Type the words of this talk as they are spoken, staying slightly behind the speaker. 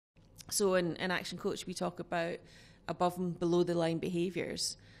So in Action Coach, we talk about above and below the line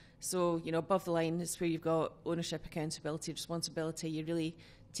behaviours. So, above the line is where you've got ownership, accountability, responsibility. You're really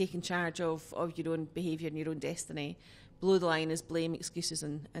taking charge of your own behaviour and your own destiny. Below the line is blame, excuses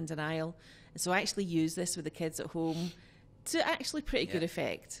and denial. And so I actually use this with the kids at home to actually pretty good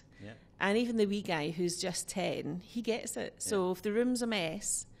effect. Yeah. And even the wee guy who's just 10, he gets it. So if the room's a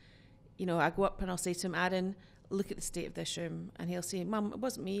mess, I go up and I'll say to him, Aaron, look at the state of this room. And he'll say, Mum, it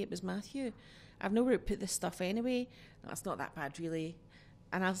wasn't me, it was Matthew. I've nowhere to put this stuff anyway. No, it's not that bad, really.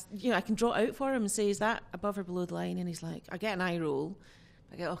 And I can draw it out for him and say, is that above or below the line? And he's like, I get an eye roll.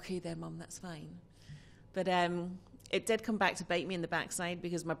 I go, okay then, Mum, that's fine. But it did come back to bite me in the backside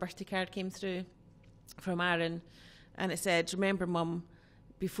because my birthday card came through from Aaron and it said, remember, Mum,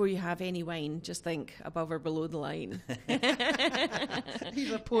 before you have any wine, just think above or below the line.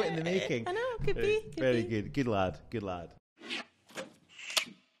 He's a poet in the making. I know, could be. Very good. Good lad.